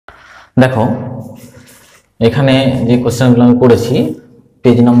দেখো এখানে যে কোশ্চেনগুলো আমি করেছি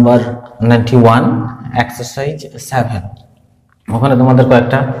পেজ নাম্বার 91 এক্সারসাইজ 7, ওখানে তোমাদের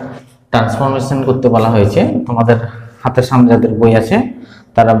কয়েকটা ট্রান্সফরমেশন করতে বলা হয়েছে। তোমাদের হাতের সামনে যাদের বই আছে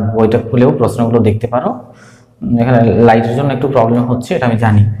তারা বইটা খুলেও প্রশ্নগুলো দেখতে পারো। এখানে লাইটের জন্য একটু প্রবলেম হচ্ছে, এটা আমি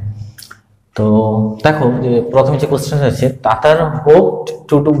জানি। তো দেখো যে প্রথমে যে কোশ্চেন আছে, Tatar hopped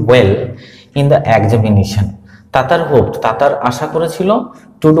to do well in the examination. Tatar আশা করেছিল,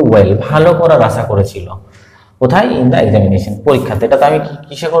 টু ডু ওয়েল ভালো করার আশা করেছিল। কোথায়? ইন দ্য এক্সামিনেশন, পরীক্ষাতে। এটা তো আমি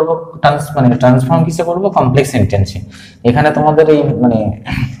কিসে করব? ট্রান্সফর্ম কিসে করব? কমপ্লেক্স সেন্টেন্সে। এখানে তোমাদের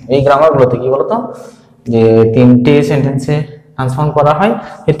এই গ্রামারগুলোতে কি বলতো, যে তিনটে সেন্টেন্সে ট্রান্সফর্ম করা হয়।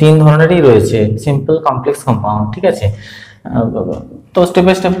 এই তিন ধরনেরই রয়েছে, সিম্পল, কমপ্লেক্স, কম্পাউন্ড। ঠিক আছে, তো স্টেপ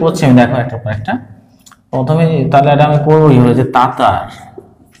বাই স্টেপ করছি আমি, দেখো একটা পর একটা। প্রথমে তাহলে এটা আমি করবো কি হলো, যে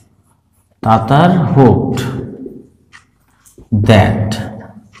তাতার হোপড দ্যাট,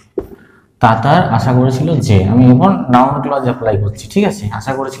 তাতার আশা করেছিল যে, আমি এখন নাউন ক্লজ অ্যাপ্লাই করছি। ঠিক আছে,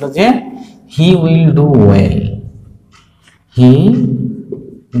 আশা করেছিল যে he will do well. He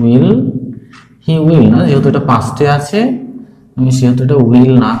will না, যেহেতু এটা পাস্টে আছে, আমি সেহেতু এটা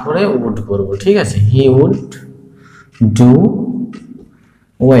উইল না করে উড করব। ঠিক আছে, he would do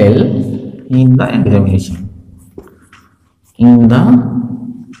well in the examination.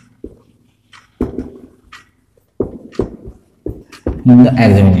 In the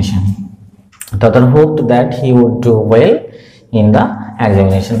examination. Tatar hoped that he would do well in the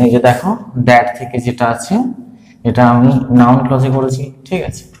examination. এই যে দেখো that থেকে যেটা আছে এটা আমি নাউন ক্লজে করেছি। ঠিক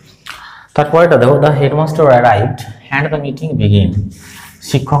আছে, তারপরেটা দেখো, the headmaster arrived and the meeting began.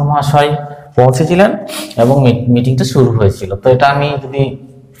 শিক্ষক মহাশয় পৌঁছেছিলেন এবং মিটিংটা শুরু হয়েছিল। তো এটা আমি যদি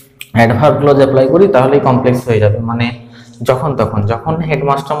অ্যাডভার্ব ক্লজ অ্যাপ্লাই করি তাহলেই কমপ্লেক্স হয়ে যাবে। মানে যখন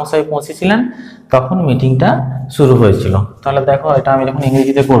হেডমাস্টার মশাই পৌঁছেছিলেন তখন মিটিংটা শুরু হয়েছিল। তাহলে দেখো এটা আমি যখন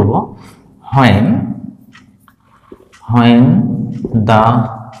ইংরেজিতে করব, when the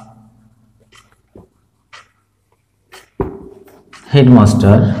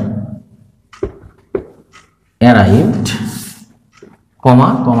headmaster arrived,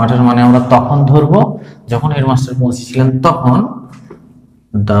 কমাটার মানে আমরা তখন ধরবো, যখন হেডমাস্টার পৌঁছেছিলেন তখন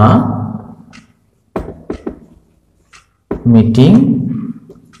the মিটিং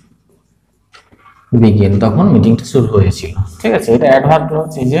বিগিন, তখন মিটিংটা শুরু হয়েছিল। ঠিক আছে, এটা অ্যাডভার্ব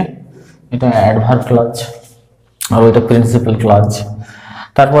ক্লজ, এই যে এটা অ্যাডভার্ব ক্লজ আর ওইটা প্রিন্সিপাল ক্লজ।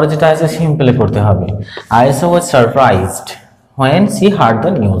 তারপরে যেটা আছে সিম্পলে করতে হবে। Ayesha was surprised when she heard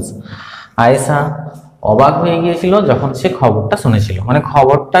the news. Ayesha অবাক হয়ে গিয়েছিল যখন সে খবরটা শুনেছিল। মানে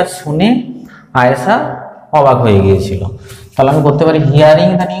খবরটা শুনে আয়েশা অবাক হয়ে গিয়েছিল। তাহলে আমি করতে পারি হিয়ারিং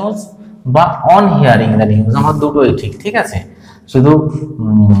দ্য নিউজ বা অন হিয়ারিং দ্য নিউজ, আমার দুটোই ঠিক। ঠিক আছে, শুধু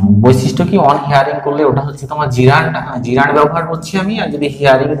বৈশিষ্ট্য কি, অন হিয়ারিং করলে ওটা হচ্ছে তোমার জিরান ব্যবহার করছি আমি, আর যদি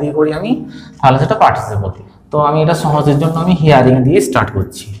হিয়ারিং দিয়ে করি আমি তাহলে সেটা পার্টিসিপল। তো আমি এটা সহজের জন্য আমি হিয়ারিং দিয়ে স্টার্ট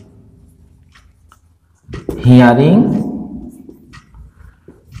করছি। Hearing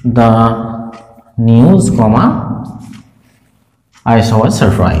the news, Ayesha was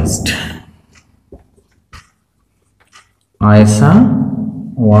surprised. Ayesha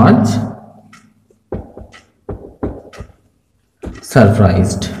was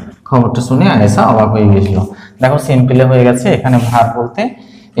surprised, খবরটা শুনে আয়েশা অবাক হয়ে গিয়েছিল। দেখো সিম্পলে হয়ে গেছে। এখানে ভার্ব বলতে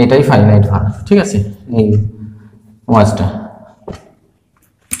এটাই ফাইনাইট ভার্ব। ঠিক আছে, এই ওয়াজটা,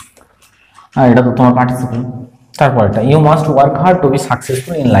 আর এটা তো তোমার পার্টিসিপল। তারপরটা, you must work hard to be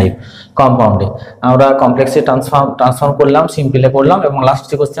successful in life. কম্পাউন্ডে আমরা কমপ্লেক্সে ট্রান্সফর্ম করলাম, সিম্পলে করলাম, এবং লাস্ট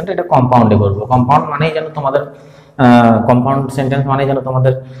যে কোশ্চেনটা এটা কম্পাউন্ডে করবো। কম্পাউন্ড মানেই যেন তোমাদের কম্পাউন্ড সেন্টেন্স মানে যেন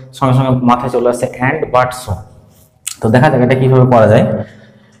তোমাদের সঙ্গে সঙ্গে মাথায় চলে আসে অ্যান্ড, বাট, সো। তো দেখা যাক এটা কিভাবে করা যায়।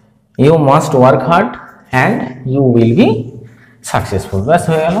 You must work hard and you will be successful, ব্যাস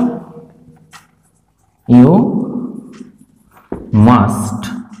হয়ে গেল। You must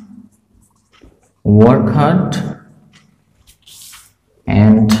work hard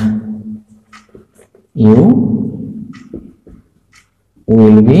and you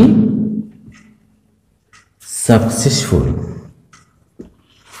will be successful.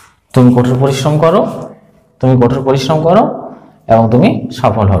 তুমি কঠোর পরিশ্রম করো এবং তুমি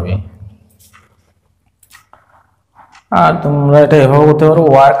সফল হবে। আর তোমরা এটা এভাবে করতে পারো,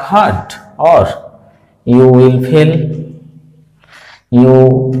 work hard or you will fail, you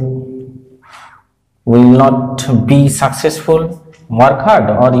will not be successful. Work hard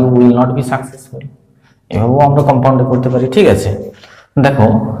or you will not be successful, এভাবেও আমরা কম্পাউন্ডে করতে পারি। ঠিক আছে, দেখো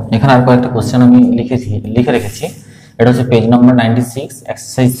এখানে আর কয়েকটা কোশ্চেন আমি লিখে রেখেছি। এটা হচ্ছে পেজ নাম্বার 96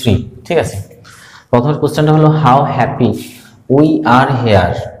 এক্সারসাইজ 3। ঠিক আছে, প্রথম কোশ্চেনটা হলো, how happy we are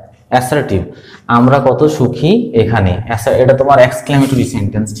hair. Assertive, আমরা কত সুখী এখানে। এটা তোমার এক্সক্লেমেটরি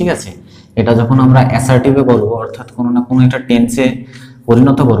সেন্টেন্স, ঠিক আছে। এটা যখন আমরা অ্যাসার্টিভে বলবো, অর্থাৎ কোনো না কোনো একটা টেন্সে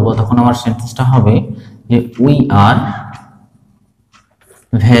পরিণত করব, তখন আমার সেন্টেন্সটা হবে যে we are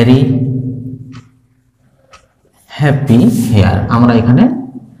very happy here, আমরা এখানে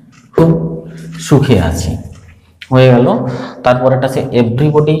খুব সুখে আছি। হয়ে গেল। তারপর এটা আছে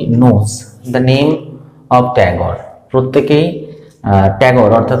everybody knows the name of Tagore, প্রত্যেকেই ট্যাগর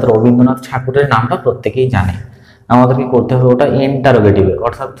অর্থাৎ রবীন্দ্রনাথ ঠাকুরের নামটা প্রত্যেকেই জানে। আমাদেরকে করতে হবে ওটা ইন্টারোগেটিভে,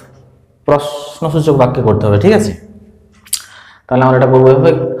 অর্থাৎ প্রশ্নসূচক বাক্যে করতে হবে, ঠিক আছে। তাহলে আমরা এটা বলবো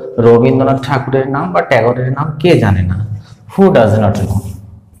এভাবে, রবীন্দ্রনাথ ঠাকুরের নাম বা ট্যাগরের নাম কে জানে না? Who does not know,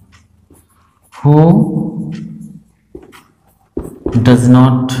 who does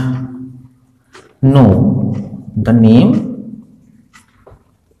not know the name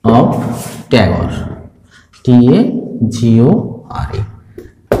of Tagore, T-A-G-O-R-E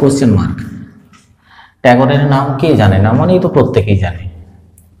question mark। ট্যাগরের নাম কে জানে না, মানেই তো প্রত্যেকেই জানে।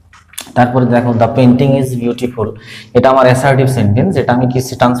 তারপরে দেখো দ্য পেন্টিং ইজ বিউটিফুল, এটা আমার অ্যাসার্টিভ সেন্টেন্স, এটা আমি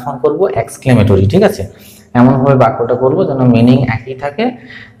কিসে ট্রান্সফর্ম করব? এক্সক্লেমেটরি, ঠিক আছে। এমনভাবে বাক্যটা করবো যেন মিনিং একই থাকে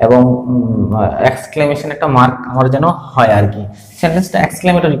এবং এক্সক্লেমেশন একটা মার্ক আমার যেন হয় আর কি। সেন্টেন্সটা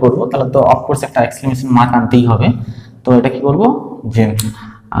এক্সক্লেমেটরি করবো, তাহলে তো অফকোর্স একটা এক্সক্লেমেশন মার্ক আনতেই হবে। তো এটা কি করবো যে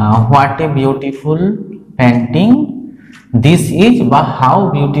what a beautiful painting this is, বা how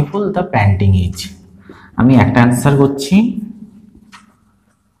beautiful the painting is. আমি একটা অ্যান্সার করছি,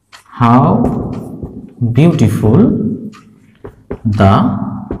 how beautiful the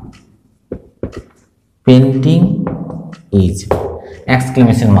painting is,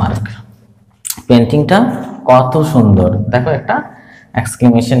 exclamation mark. পেন্টিংটা কত সুন্দর, দেখো একটা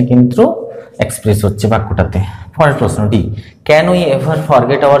এক্সক্লেমেশন কিন্তু এক্সপ্রেস হচ্ছে বাক্যটাতে। পরের প্রশ্ন D, can we ever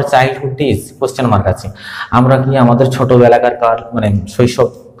forget our childhood days, question mark আছে। আমরা কি আমাদের ছোটবেলাকার কাল মানে শৈশব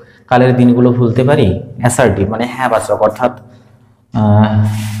কালের দিনগুলো ভুলতে পারি? অ্যাসার্টিভ মানে হ্যাঁ বাচক, অর্থাৎ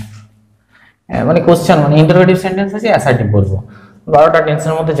মানে কোশ্চেন মানে ইন্টারোগেটিভ সেন্টেন্স আছে, অ্যাসার্টিভ বলবো। 12টা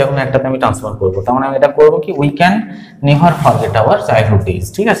টেন্সের মধ্যে যে কোনো একটাতে আমি ট্রান্সফার করবো। তার মানে আমি এটা করবো কি, we can never forget our childhood days,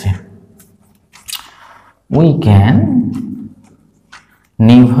 ঠিক আছে। উই ক্যান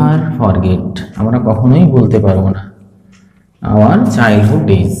নেভার ফরগেট, আমরা কখনোই বলতে পারবো না, hour childhood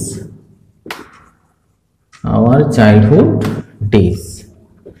days, hour childhood days,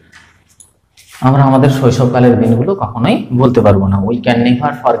 আমরা আমাদের শৈশবকালের দিনগুলো কখনোই বলতে পারবো না। We can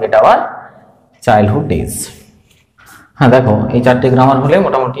never forget our childhood days. হ্যাঁ দেখো, এই 4টে গ্রামার হলে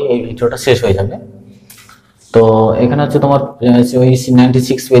মোটামুটি এই ভিডিওটা শেষ হয়ে যাবে। তো এখানে হচ্ছে তোমার ওই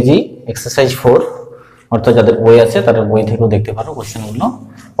 96 পেজি এক্সারসাইজ 4, অর্থাৎ যাদের বই আছে তাদের বই থেকেও দেখতে পারো কোশ্চেনগুলো।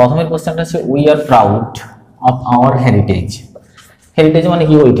 প্রথমের কোশ্চেনটা হচ্ছে we are proud of our heritage. Heritage মানে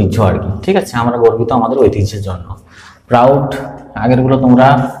কি? ঐতিহ্য আর কি, ঠিক আছে। আমরা গর্বিত আমাদের ঐতিহ্যের জন্য। প্রাউড আগেরগুলো তোমরা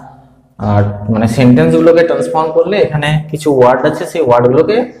মানে সেন্টেন্সগুলোকে ট্রান্সফর্ম করলে এখানে কিছু ওয়ার্ড আছে, সেই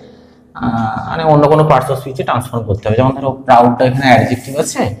ওয়ার্ডগুলোকে মানে অন্য কোনো পার্টস অফ স্পিচে ট্রান্সফর্ম করতে হবে। যেমন ধরো প্রাউডটা এখানে অ্যাডজেক্টিভ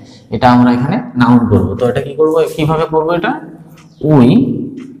আছে, এটা আমরা এখানে নাউন করব। তো এটা কি করব, কিভাবে করব? এটা উই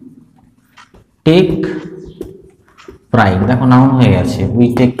টেক প্রাইড, দেখো নাউন হয়ে গেছে। উই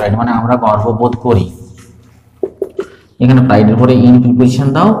টেক প্রাইড মানে আমরা গর্ববোধ করি। এখানে প্রাইডের পরে ইন প্রিপোজিশন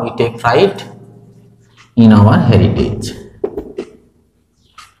দাও, we take pride in our heritage,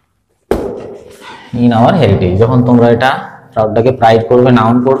 in our heritage. যখন তোমরা এটা প্রাউডটাকে প্রাইড করবে,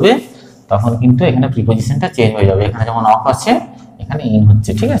 নাউন করবে, তখন কিন্তু এখানে প্রিপোজিশনটা চেঞ্জ হয়ে যাবে। এখানে যেমন অফ আছে, এখানে ইন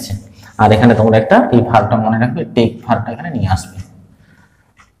হচ্ছে, ঠিক আছে। আর এখানে তোমরা একটা এই ভার্বটা মনে রাখবে, টেক ভার্বটা এখানে নিয়ে আসবে।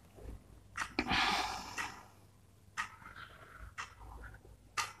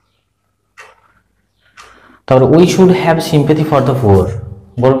 তারপর we should have sympathy for the poor,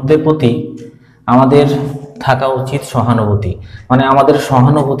 গরিবদের প্রতি আমাদের থাকা উচিত সহানুভূতি, মানে আমাদের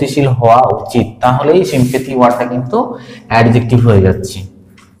সহানুভূতিশীল হওয়া উচিত। তাহলেই সিম্প্যাথি ওয়ার্ডটা কিন্তু অ্যাডজেক্টিভ হয়ে যাচ্ছে।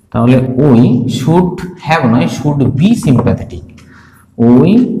 তাহলে উই শুড হ্যাভ নয়, should be sympathetic.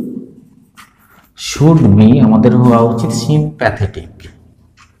 We should be, আমাদের হওয়া উচিত সিম্প্যাথেটিক,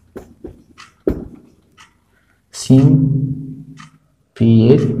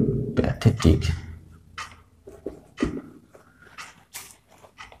 সিম্প্যাথেটিক,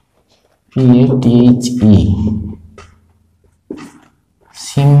 P-A-T-H-E,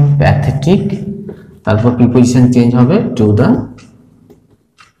 sympathetic। তারপর প্রিপোজিশন চেঞ্জ হবে to the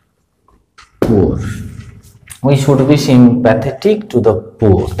poor. We should be sympathetic to the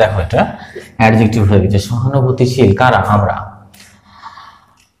poor. দেখো এটা অ্যাডজেক্টিভ হয়ে গেছে, সহানুভূতিশীল। কারা? আমরা।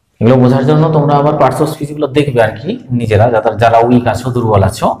 এগুলো বোঝার জন্য তোমরা আবার পার্টস অফ স্পিচ গুলো দেখবে আর কি নিজেরা, যারা উইক আছো, দুর্বল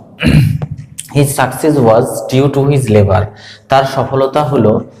আছো। His success was due to his labour, তার সফলতা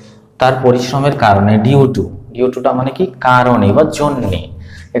হলো তার পরিশ্রমের কারণে। ডিউ টুটা মানে কি? কারণে বা জন্যে।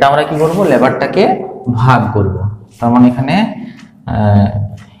 এটা আমরা কি করব, লেবারটাকে ভাগ করব। তার মানে এখানে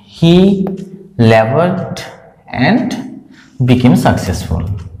হি labored and became successful।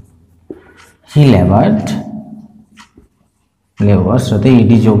 He labored, labour সাথে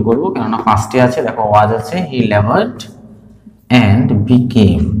ইডি যোগ করব কেননা পাঁচটি আছে, দেখো ওয়াজ আছে। হি labored and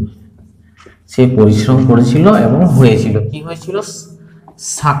became, সে পরিশ্রম করেছিল এবং হয়েছিল, কি হয়েছিল,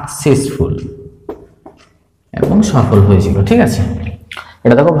 সাকসেসফুল, এবং সফল হয়েছিল। ঠিক আছে,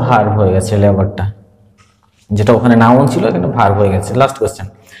 এটা দেখো ভার্ব হয়ে গেছে লেবারটা, যেটা ওখানে নাউন ছিল কিন্তু ভার্ব হয়ে গেছে। Last question,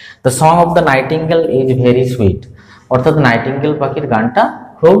 the song of the nightingale is very sweet, অর্থাৎ নাইটিঙ্গেল পাখির গানটা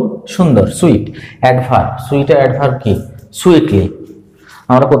খুব সুন্দর। সুইট অ্যাডভার্ব, সুইটের অ্যাডভার্ব কি, সুইটলি।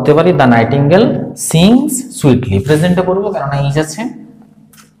 আমরা করতে পারি দ্য নাইটিঙ্গেল সিংস সুইটলি, প্রেজেন্টে করবো কেননা ইজ আছে।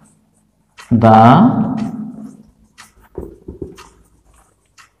 The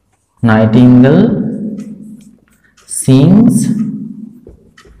nightingale sings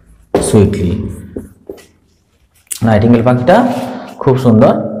sweetly, nightingale পাখিটা খুব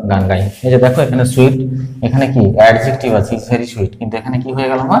সুন্দর গান গায়। এই যে দেখো এখানে সুইট, এখানে কি অ্যাডজেক্টিভ আছে, ইজ ভেরি সুইট, কিন্তু এখানে কি হয়ে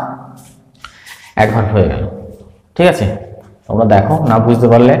গেল, আমার অ্যাডভার্ব হয়ে গেল। ঠিক আছে, তোমরা দেখো, না বুঝতে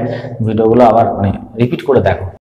পারলে ভিডিওগুলো আবার রিপিট করে দেখো।